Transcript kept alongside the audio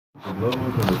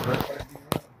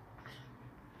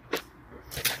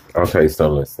Okay, so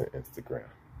listen, Instagram.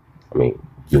 I mean,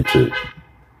 YouTube.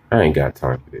 I ain't got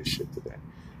time for this shit today.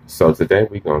 So today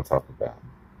we gonna talk about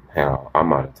how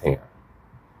I'm out of town.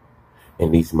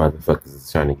 And these motherfuckers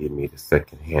is trying to give me the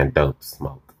secondhand dope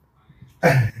smoke.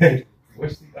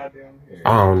 What's she got down here?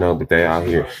 I don't know, but they out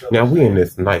here. Now we in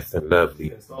this nice and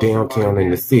lovely downtown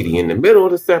in the city, in the middle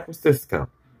of the San Francisco.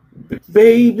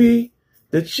 Baby,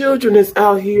 the children is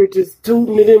out here just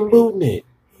tooting it and booting it.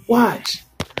 Watch.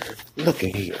 Look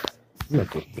at here.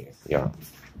 Look at here, y'all.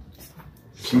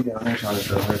 She down there trying to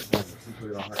sell her phone. She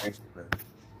put it on her ankle pad.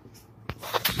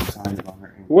 She signed it on her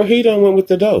ankle. Where he done went with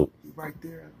the dope? Right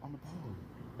there on the pole.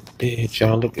 Bitch,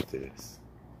 y'all look at this.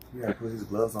 He gotta put his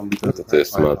gloves on because look at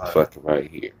this motherfucker right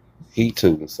here. He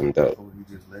tooting some dope. Oh,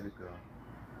 he just let it go.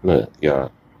 Look,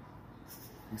 y'all.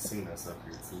 He's seen us up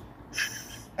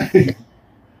here too.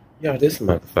 Y'all, this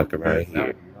motherfucker right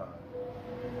here.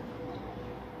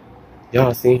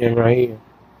 Y'all see him right here?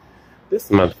 This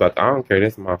motherfucker, I don't care,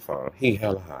 this is my phone. He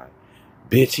hella high.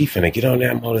 Bitch, he finna get on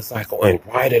that motorcycle and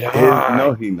ride it high.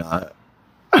 No, he not.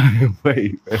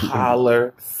 Wait.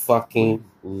 Holler fucking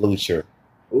Lucher.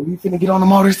 Oh, he finna get on the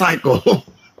motorcycle.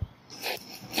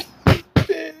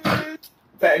 Bitch.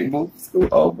 Bang, move,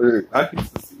 scoot over. I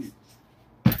used to see.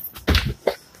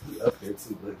 He up there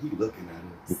too, but he looking at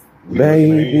us.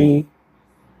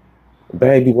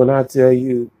 Baby, when I tell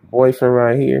you, boyfriend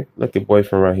right here, look at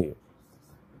boyfriend right here.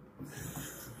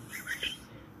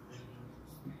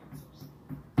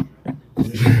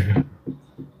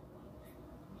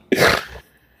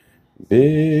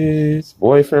 Bitch,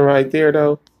 boyfriend right there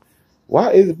though.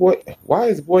 Why is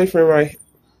boyfriend right?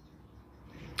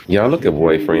 Y'all look at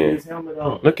boyfriend.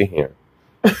 Look at him.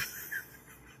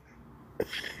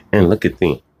 And look at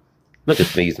them. Look at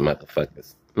these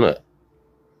motherfuckers. Look.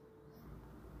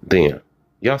 Damn.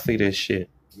 Y'all see this shit?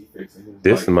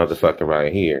 This motherfucker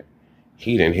right here.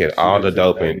 He done hit all the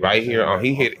dope and right here on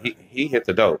he hit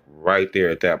the dope right there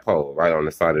at that pole, right on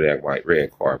the side of that white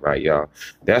red car, right, y'all?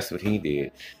 That's what he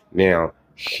did. Now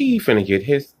he finna get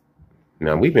his.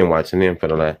 Now we've been watching them for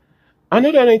the last. I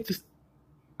know that ain't the.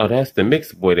 Oh, that's the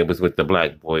mixed boy that was with the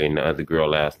black boy and the other girl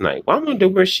last night. Well, I wonder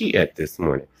where she at this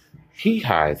morning. He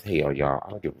high as hell, y'all.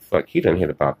 I don't give a fuck. He done hit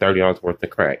about $30 worth of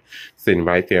crack, sitting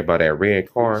right there by that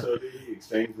red car. So did he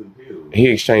exchange the pills? He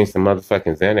exchanged some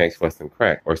motherfucking Xanax for some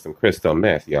crack or some crystal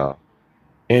meth, y'all.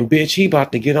 And bitch, he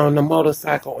about to get on the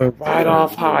motorcycle and ride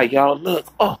off high, y'all. Look,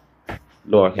 oh,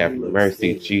 Lord have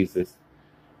mercy, Jesus.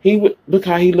 Look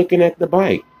how he looking at the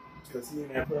bike. Because he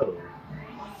in that puddle.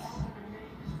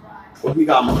 Well, he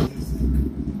got money.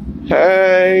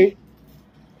 Hey,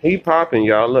 he popping,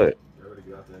 y'all. Look.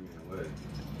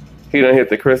 He done hit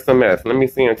the crystal meth. Let me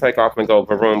see him take off and go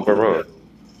baroom, baroom.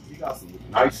 He got some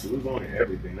nice shoes on and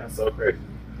everything. That's so crazy.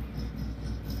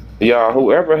 Y'all,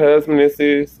 whoever husband this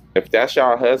is, if that's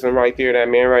y'all husband right there, that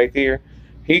man right there,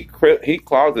 he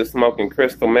closet smoking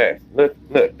crystal meth. Look,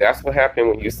 that's what happened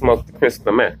when you smoke the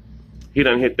crystal meth. He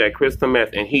done hit that crystal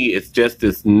meth, and he is just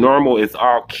as normal as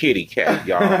all kitty cat,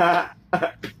 y'all.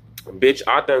 Bitch,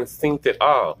 I done synced it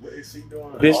all. What is she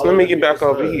doing? Bitch, let me get back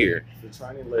over here.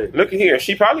 Look at here.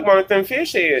 She probably wanted them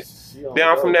fish heads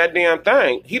down from that damn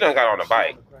thing. He done got on the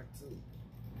bike.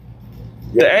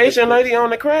 The Asian lady on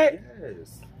the crack?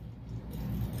 Yes.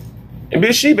 And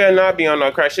bitch, she better not be on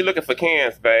no crack. She looking for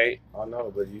cans, babe. I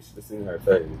know, but you should have seen her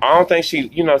face. I don't think she,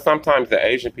 sometimes the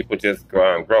Asian people just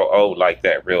grow old like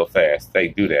that real fast. They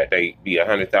do that. They be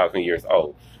 100,000 years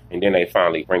old. And then they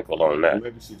finally wrinkle on that.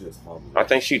 Maybe she just homeless. I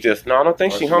think she just, no, I don't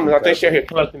think she homeless. I think she out here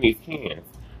collecting these cans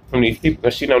from these people.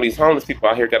 Because she know these homeless people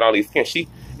out here got all these cans.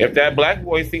 If that black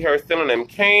boy see her stealing them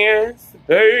cans,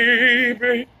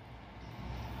 baby,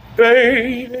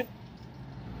 baby,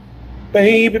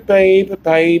 baby, baby,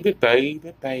 baby,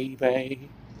 baby, baby.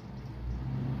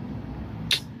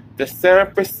 The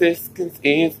San Franciscans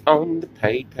is on the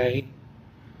pay.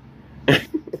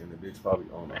 Probably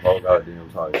on the whole goddamn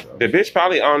tire. The bitch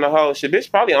probably on the whole. She bitch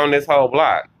probably on this whole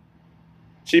block.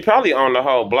 She probably on the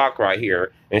whole block right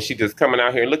here, and she just coming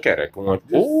out here. Look at her going,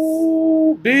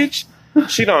 ooh, bitch.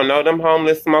 She don't know them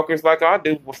homeless smokers like I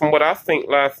do. From what I think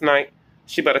last night,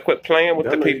 she better quit playing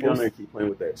with the people. Keep playing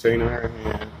with that chain in her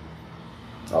hand.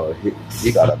 Oh,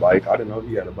 he got a bike. I didn't know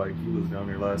he had a bike. He was down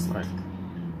there last night.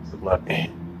 The black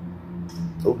man.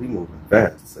 Oh, he moving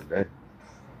fast. Said that.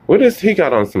 What is he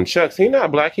got on some chucks? He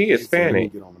not black. He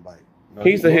Hispanic. Get on the bike. No,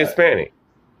 he's a Hispanic.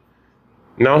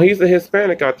 No, he's a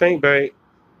Hispanic, I think, babe.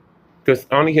 Because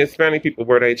only Hispanic people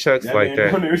wear their chucks like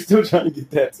that. They're still trying to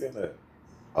get that in.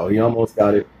 Oh, he almost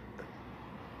got it.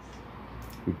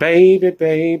 Baby,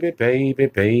 baby, baby,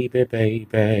 baby,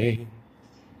 baby.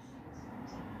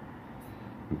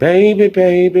 Baby,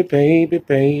 baby, baby,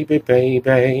 baby,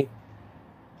 baby.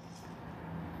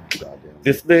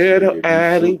 This little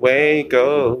alleyway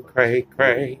go cray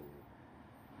cray.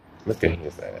 Look at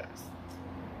his ass.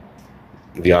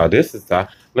 Y'all, this is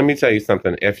let me tell you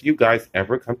something. If you guys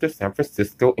ever come to San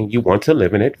Francisco and you want to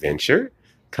live an adventure,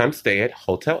 come stay at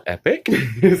Hotel Epic.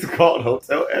 It's called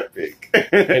Hotel Epic.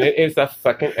 And it is a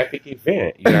fucking epic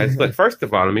event. You guys, look, first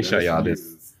of all, let me show y'all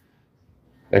this.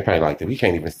 They probably like that. We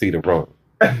can't even see the room.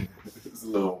 It's a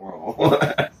little wrong.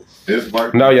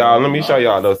 No, y'all, let me show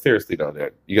y'all though. Seriously though,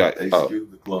 that you guys excuse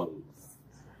the clothes.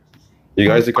 You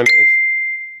guys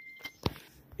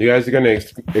are gonna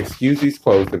excuse these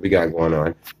clothes that we got going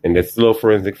on. And this little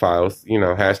forensic files, you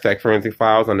know, hashtag forensic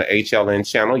files on the HLN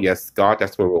channel. Yes, God,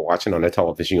 that's what we're watching on the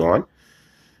television on.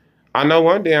 I know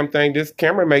one damn thing, this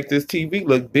camera make this TV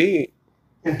look big.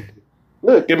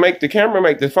 Look, it make the camera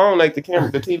make the phone make the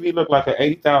TV look like an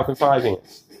 80,000 5-inch.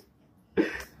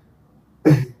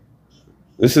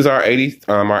 This is our 80,000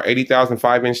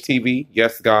 5-inch TV.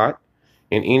 Yes, God.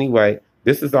 And anyway,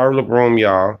 this is our little room,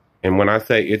 y'all. And when I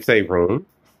say it's a room,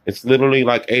 it's literally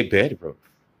like a bedroom.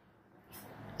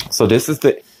 So this is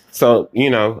you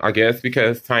know, I guess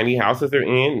because tiny houses are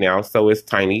in now, so it's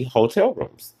tiny hotel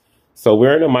rooms. So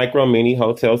we're in a micro mini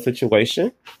hotel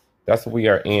situation. That's what we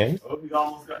are in. Oh, he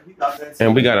got that too.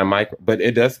 And we got a micro, but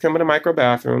it does come with a micro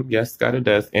bathroom. Yes, God, it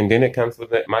does. And then it comes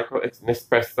with a micro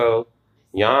espresso.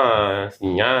 Yes.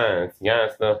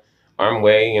 The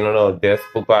armway and a little desk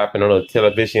pop and a little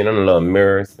television and a little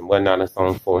mirrors and whatnot and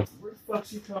so forth. Where the fuck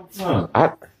she come from?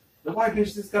 The white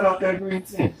bitch just got out that green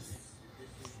tent.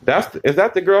 Is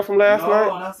that the girl from last night?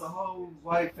 No, that's a whole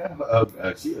white family.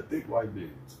 She a thick white bitch.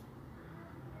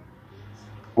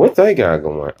 What they got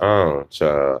going on,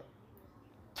 child?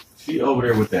 She over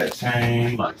there with that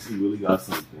chain, like she really got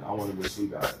something. I wonder what she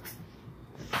got.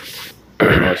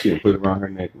 Oh, she put it around her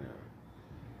neck now.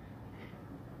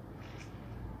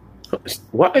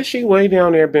 Why is she way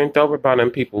down there bent over by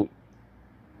them people?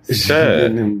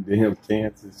 Them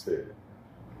pants and shit.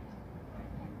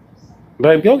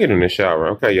 Babe, go get in the shower.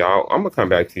 Okay, y'all. I'm going to come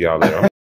back to y'all later.